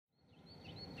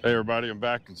Hey everybody, I'm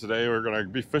back, and today we're going to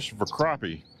be fishing for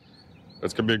crappie.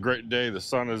 It's going to be a great day. The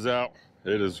sun is out.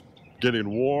 It is getting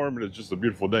warm, and it's just a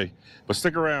beautiful day. But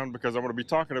stick around because I'm going to be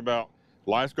talking about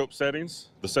Livescope settings,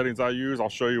 the settings I use. I'll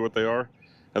show you what they are.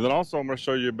 And then also I'm going to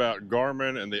show you about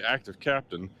Garmin and the Active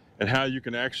Captain and how you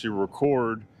can actually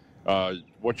record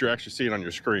what you're actually seeing on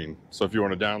your screen. So if you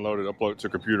want to download it, upload it to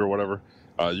a computer or whatever,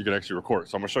 you can actually record it.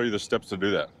 So I'm going to show you the steps to do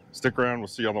that. Stick around. We'll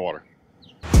see you on the water.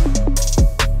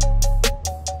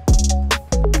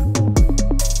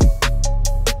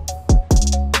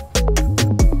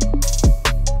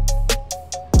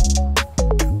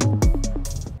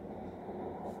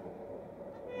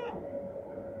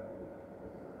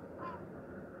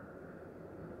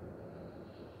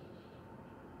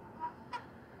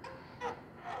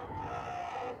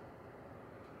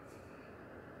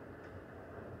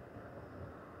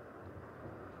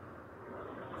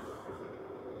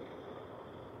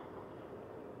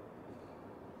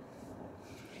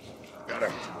 Got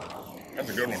him. That's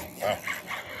a good one. Wow.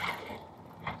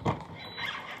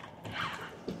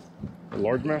 A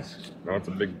largemouth? No, it's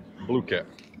a big blue cat.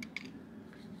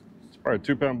 It's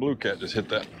probably a 2-pound blue cat just hit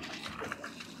that.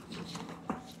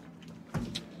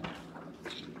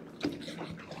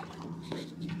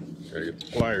 Gotta get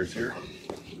the pliers here.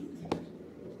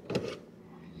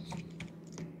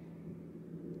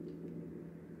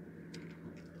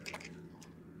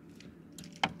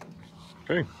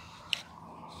 Okay.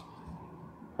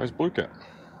 Nice blue cat.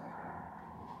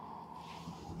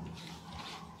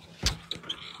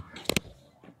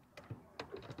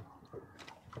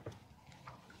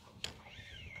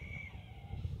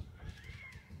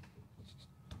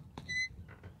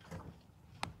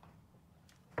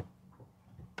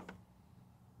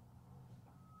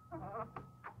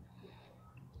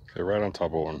 Okay, right on top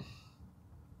of one.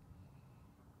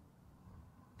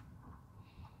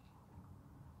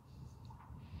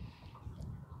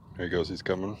 There he goes, he's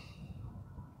coming.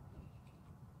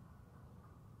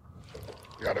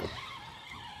 Got him.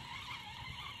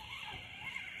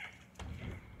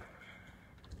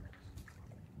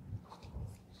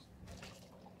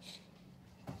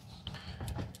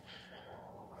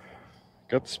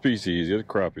 Got the species, got a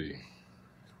crappie.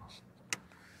 I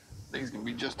think he's gonna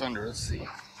be just under, let's see.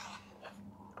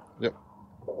 Yep,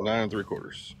 9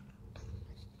 3/4.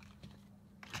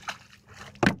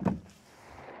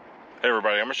 Hey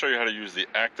everybody, I'm gonna show you how to use the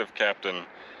Active Captain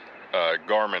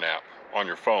Garmin app on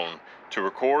your phone to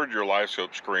record your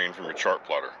Livescope screen from your chart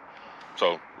plotter.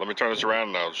 So let me turn this around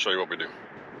and I'll show you what we do.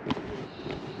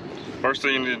 First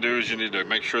thing you need to do is you need to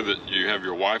make sure that you have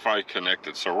your Wi-Fi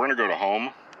connected. So we're gonna go to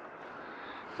Home.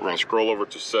 We're gonna scroll over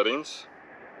to Settings.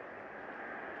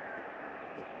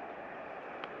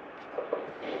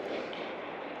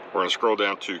 We're gonna scroll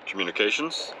down to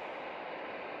Communications.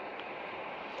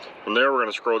 From there, we're going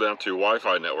to scroll down to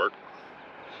Wi-Fi network,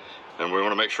 and we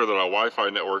want to make sure that our Wi-Fi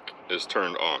network is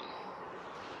turned on.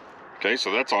 Okay,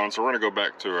 so that's on, so we're going to go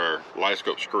back to our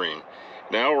Livescope screen.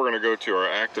 Now we're going to go to our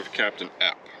Active Captain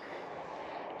app.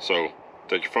 So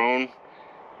take your phone,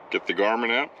 get the Garmin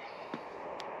app.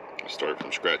 I'll start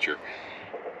from scratch here.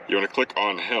 You want to click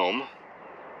on Helm.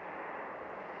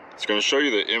 It's going to show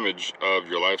you the image of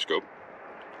your Livescope.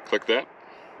 Click that.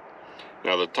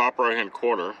 Now the top right hand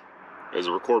corner is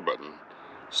a record button.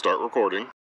 Start recording.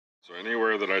 So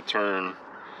anywhere that I turn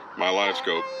my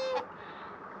Livescope,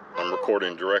 I'm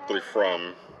recording directly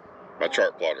from my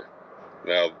chart plotter.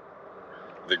 Now,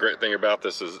 the great thing about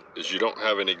this is you don't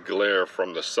have any glare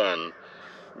from the sun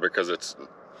because it's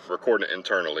recording it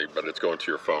internally, but it's going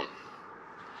to your phone.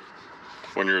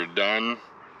 When you're done,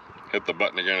 hit the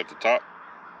button again at the top,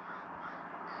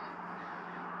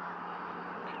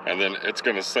 and then it's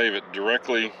going to save it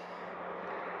directly.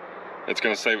 It's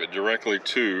going to save it directly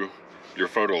to your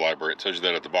photo library. It tells you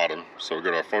that at the bottom. So we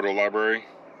go to our photo library.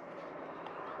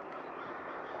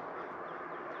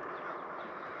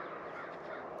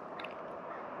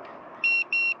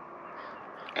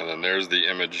 And then there's the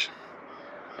image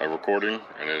of recording,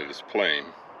 and it is playing.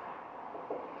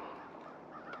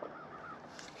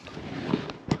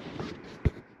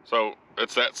 So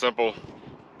it's that simple.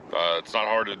 It's not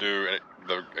hard to do.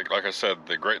 Like I said,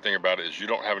 the great thing about it is you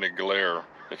don't have any glare.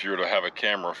 If you were to have a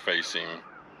camera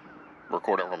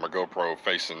recording from a GoPro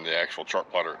facing the actual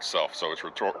chart plotter itself. So it's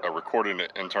recording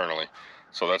it internally.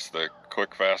 So that's the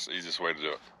quick, fast, easiest way to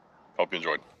do it. Hope you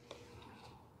enjoyed.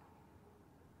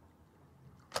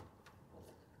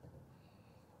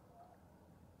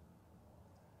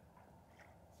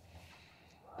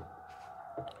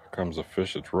 Here comes a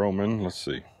fish that's roaming. Let's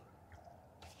see.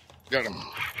 Got him.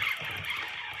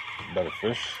 Better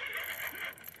fish.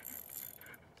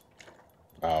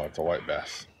 Oh, it's a white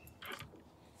bass.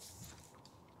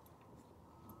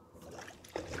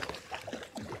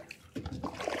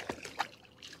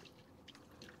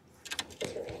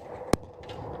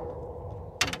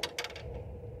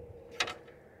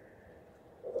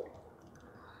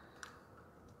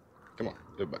 Come on,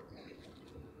 go back.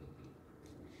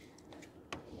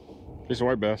 Piece of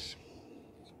white bass.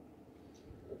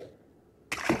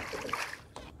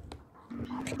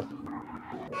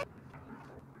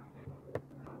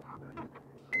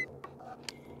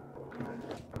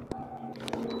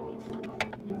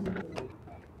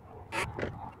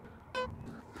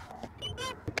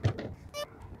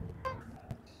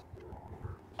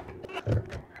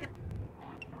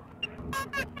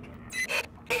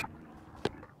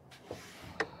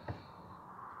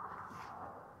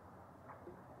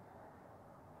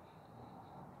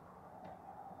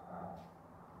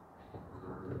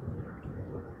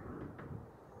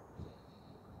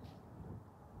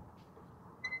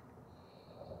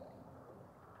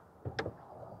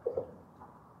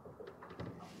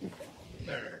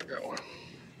 There we go.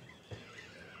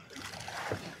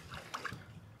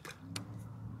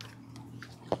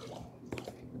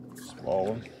 Small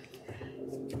one.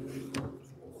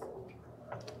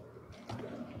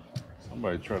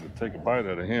 Somebody tried to take a bite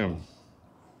out of him.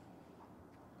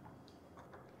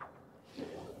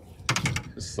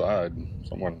 His side.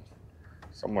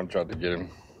 Someone tried to get him.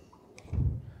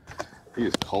 He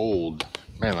is cold.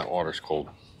 Man, that water's cold.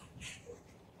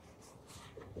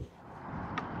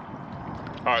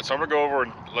 Alright, so I'm going to go over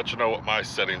and let you know what my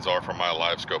settings are for my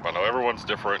Livescope. I know everyone's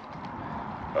different.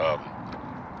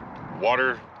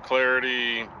 Water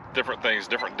clarity, different things,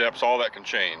 different depths, all that can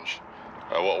change.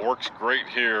 What works great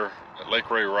here at Lake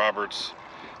Ray Roberts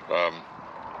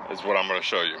is what I'm going to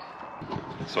show you.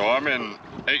 So I'm in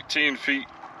 18 feet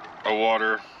of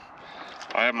water.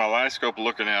 I have my Livescope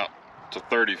looking out to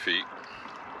 30 feet.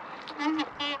 There's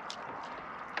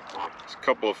a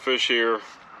couple of fish here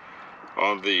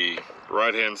on the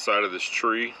right hand side of this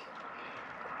tree,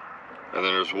 and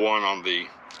then there's one on the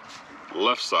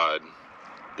left side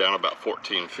down about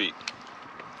 14 feet.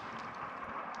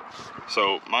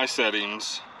 So my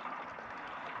settings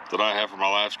that I have for my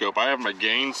Livescope, I have my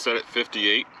gain set at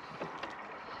 58.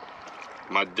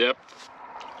 My depth,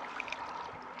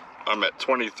 I'm at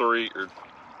 23, or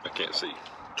I can't see,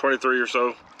 23 or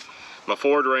so. My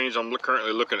forward range, I'm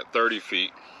currently looking at 30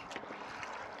 feet.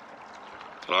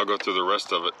 And I'll go through the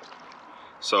rest of it.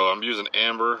 So I'm using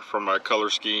amber for my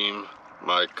color scheme.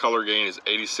 My color gain is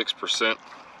 86%.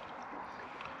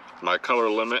 My color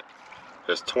limit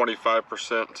is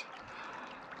 25%.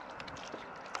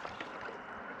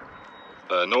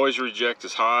 Noise reject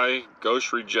is high,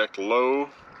 ghost reject low.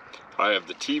 I have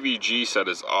the TVG set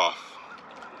as off.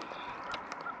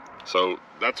 So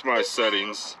that's my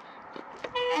settings.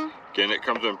 Again, it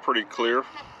comes in pretty clear.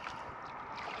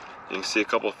 You can see a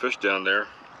couple of fish down there.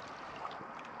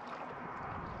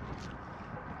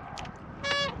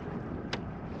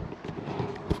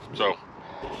 So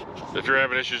if you're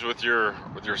having issues with your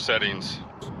settings,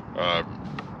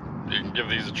 you can give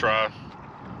these a try.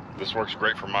 This works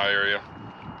great for my area,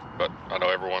 but I know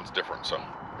everyone's different, so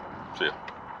see ya.